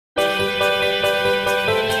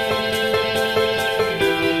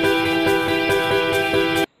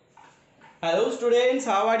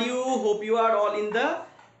how are you? Hope you are all in the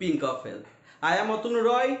pink of health. I am Atun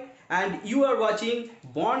Roy and you are watching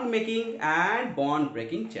bond making and bond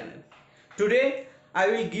breaking channel. Today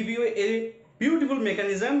I will give you a beautiful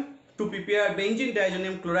mechanism to prepare benzene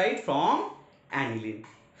diazonium chloride from aniline.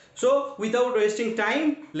 So without wasting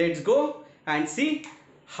time, let's go and see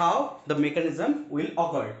how the mechanism will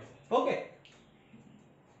occur. Okay.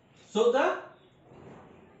 So the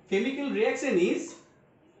chemical reaction is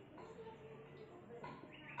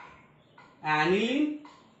aniline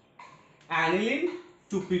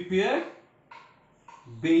to prepare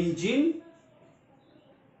benzene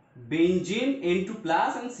N2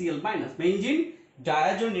 plus and Cl minus, benzene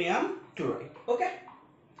diazonium chloride. Okay.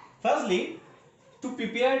 Firstly, to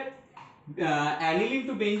prepare aniline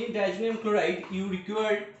to benzene diazonium chloride, you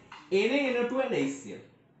require NaNO2 and HCl.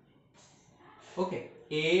 Okay,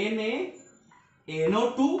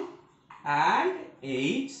 NaNO2 and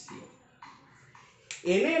HCl.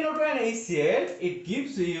 NaNO2 and HCl, it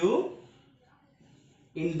gives you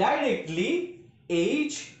indirectly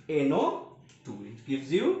HNO2. It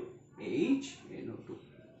gives you HNO2.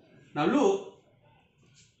 Now look,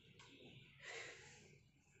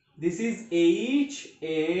 this is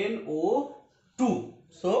HNO2.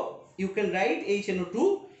 So you can write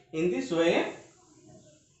HNO2 in this way.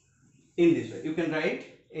 You can write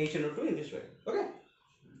HNO2 in this way. Okay.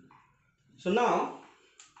 So now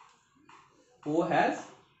O has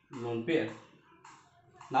lone pair.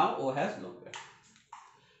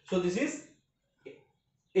 So this is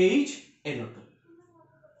HNO2.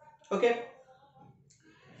 Okay.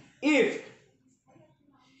 If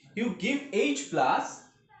you give H plus,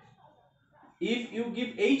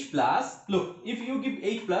 look, if you give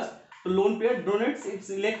H plus, the lone pair donates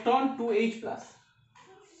its electron to H plus.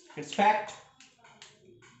 It's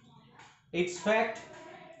fact.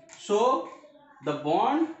 So the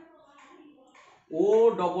bond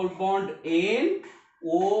O double bond N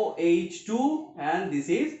OH2, and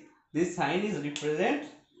this sign is represent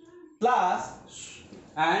plus,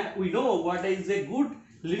 and we know what is a good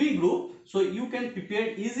leaving group, so you can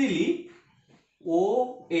prepare easily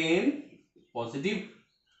ON positive.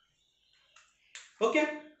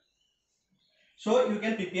 Okay, so you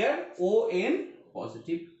can prepare ON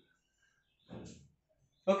positive.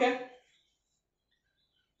 Okay,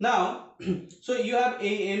 now so you have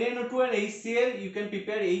a NaNO2 and HCl, you can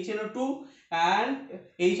prepare HNO2, and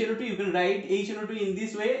HNO2 you can write HNO2 in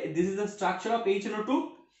this way. This is the structure of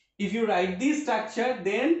HNO2. If you write this structure,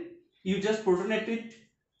 then you just protonate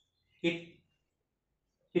it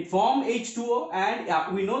form H2O, and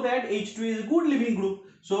we know that H2 is a good leaving group,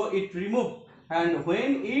 so it remove, and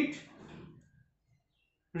when it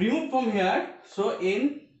remove from here, so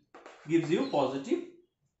N gives you positive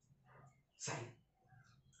sign.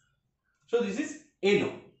 So this is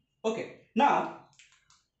NO. Okay, now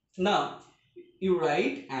you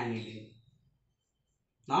write aniline.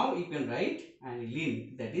 Now you can write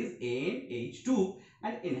aniline, that is NH2,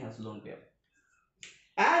 and N has lone pair.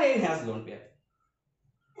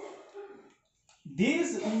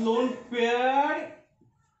 This lone pair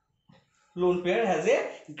has a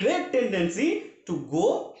great tendency to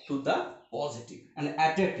go to the positive and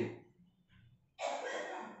attractive.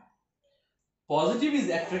 Positive is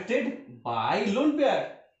attracted by lone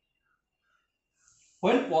pair.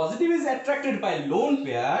 When positive is attracted by lone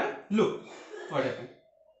pair, look what happened.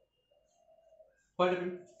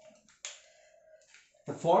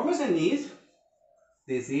 The formation is,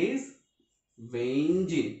 this is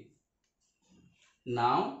benzene.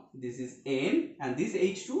 Now this is N and this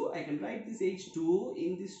H2, I can write this H2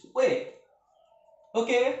 in this way.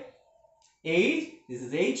 Okay, H, this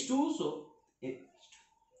is H2, so H2.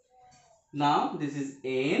 Now this is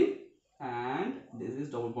N and this is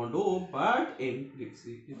double bond O, but N gives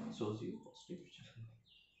you, it shows you positive.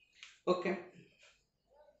 Okay.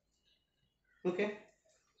 Okay.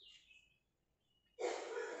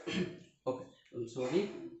 Okay, I'm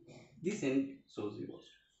sorry, this N shows you positive.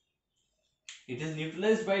 It is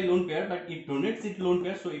neutralized by lone pair, but it donates its lone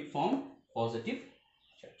pair, so it forms positive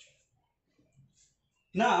charge.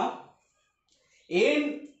 Now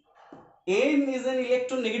N is an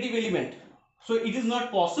electronegative element, so it is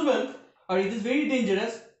not possible, or it is very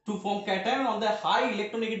dangerous to form cation on the high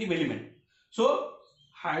electronegative element. So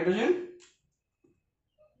hydrogen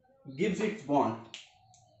gives its bond.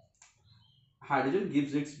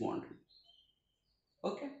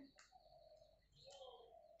 Okay.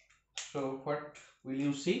 So what will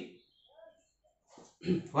you see?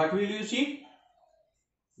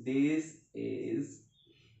 This is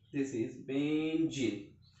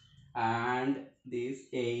benzene, and this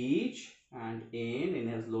H and N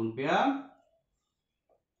has lone pair.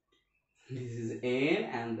 This is N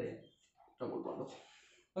and then double bond O.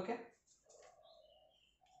 Okay,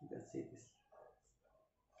 you can see this.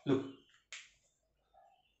 Look,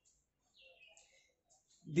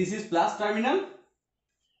 this is plus terminal.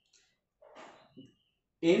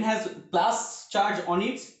 N has plus charge on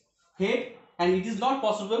its head, and it is not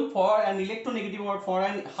possible for an electronegative or for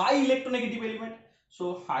an high electronegative element.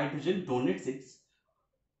 So hydrogen donates its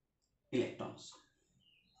electrons.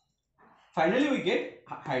 Finally, we get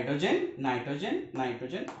hydrogen, nitrogen,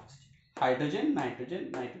 nitrogen, oxygen. Hydrogen,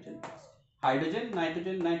 nitrogen, nitrogen, oxygen. Hydrogen,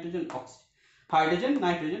 nitrogen, nitrogen, oxygen. Hydrogen,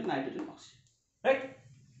 nitrogen, nitrogen, oxygen. Right?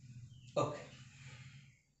 Okay.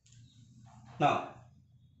 Now,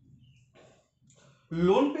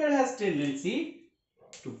 lone pair has tendency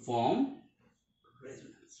to form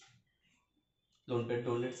resonance. Lone pair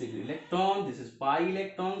donates its electron. This is pi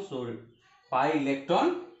electron. So pi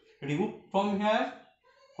electron removed from here.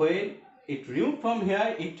 When it removed from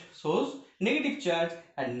here, it shows negative charge,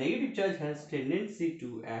 and negative charge has tendency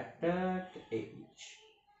to attract H.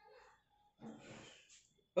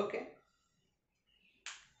 Okay.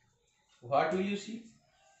 What will you see?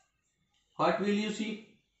 What will you see?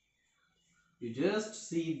 You just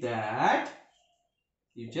see that.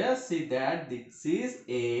 This is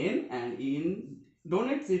N, and in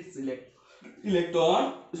donates its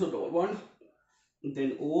electron. So double bond,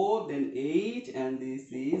 then O, then H, and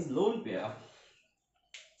this is lone pair.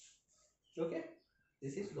 Okay,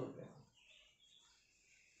 this is lone pair.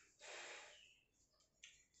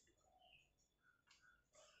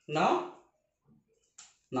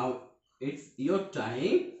 Now it's your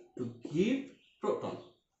time to give proton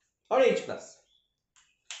or H plus.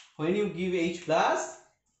 When you give H plus,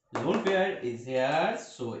 lone pair is here,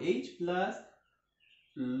 so H plus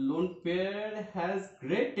lone pair has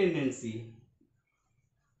great tendency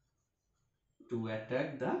to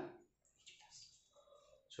attack the H plus.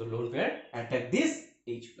 So lone pair attack this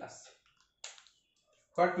H plus.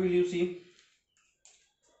 What will you see?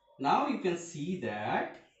 Now you can see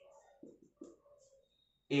that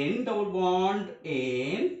N double bond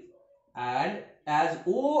N, and as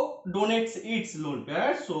O donates its lone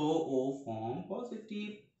pair, so O form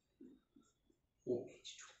positive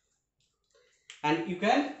OH2. And you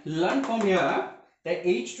can learn from here that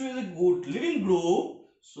H2 is a good living group,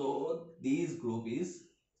 so this group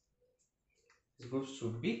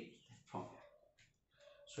should be from here.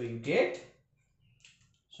 So you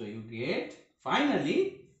get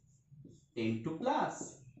finally into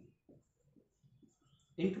plus.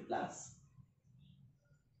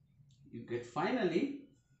 You get finally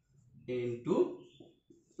into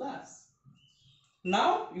plus.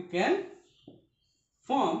 Now you can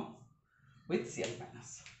form with Cl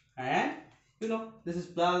minus, and you know this is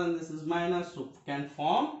plus and this is minus, so can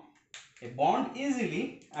form a bond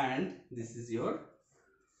easily, and this is your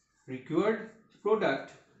required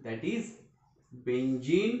product, that is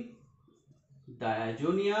benzene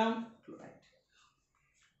diazonium chloride.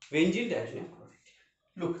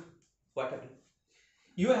 Look what happened.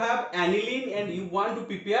 You have aniline and you want to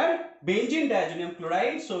prepare benzene diazonium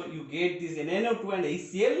chloride, so you get this NaNO2 and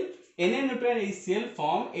HCl. NaNO2 and HCl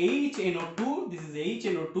form HNO2. This is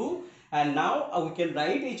HNO2, and now we can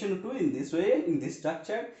write HNO2 in this way, in this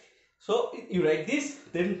structure. So you write this,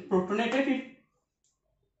 then protonated it.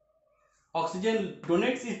 Oxygen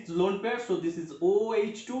donates its lone pair, so this is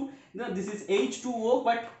OH2. Now this is H2O,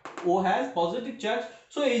 but O has positive charge,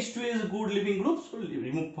 so H2 is a good living group, so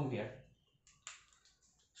remove from here.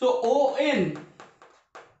 So ON,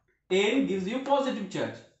 N gives you positive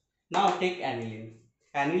charge. Now take aniline.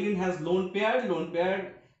 Aniline has lone pair. Lone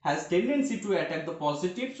pair has tendency to attack the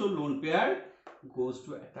positive, so lone pair goes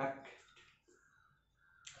to attack.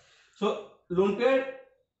 So lone pair,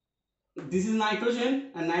 this is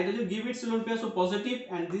nitrogen, and nitrogen give its lone pair, so positive,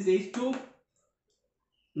 and this H2,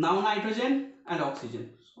 now nitrogen and oxygen.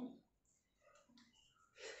 So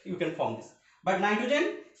you can form this, but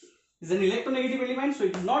nitrogen is an electronegative element, so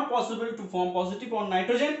it is not possible to form positive on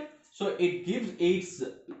nitrogen, so it gives 8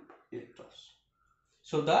 electrons.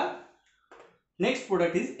 So the next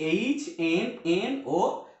product is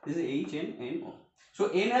HNNO. This is HNNO. So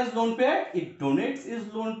N has lone pair, it donates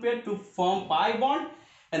its lone pair to form pi bond,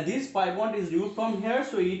 and this pi bond is removed from here,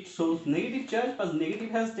 so it shows negative charge, but negative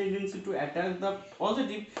has tendency to attack the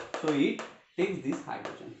positive, so it takes this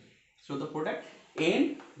hydrogen. So the product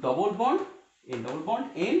N double bond,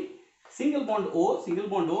 N single bond O,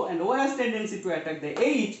 and O has tendency to attack the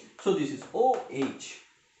H, so this is OH.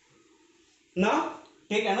 Now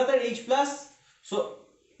take another H plus. So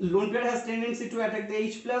lone pair has tendency to attack the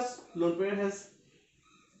H plus. Lone pair has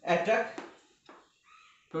attacked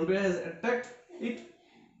it.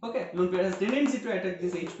 Okay, lone pair has tendency to attack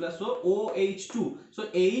this H plus, so OH2. So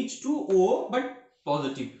H2O but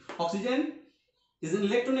positive. Oxygen is an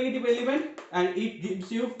electronegative element and it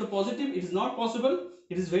gives you the positive. It is not possible.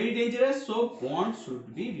 It is very dangerous. So bond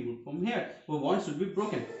should be removed from here. So bond should be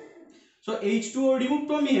broken. So H2O removed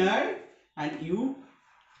from here and you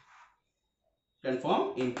can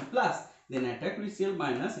form N2 plus. Then attack with Cl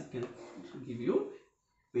minus. It can give you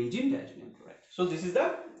benzene diazonium chloride. So this is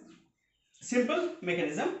the simple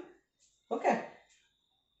mechanism. Okay.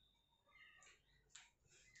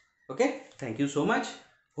 Okay. Thank you so much.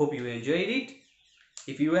 Hope you enjoyed it.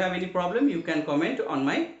 If you have any problem, you can comment on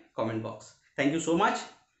my comment box. Thank you so much.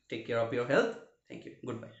 Take care of your health. Thank you.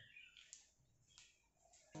 Goodbye.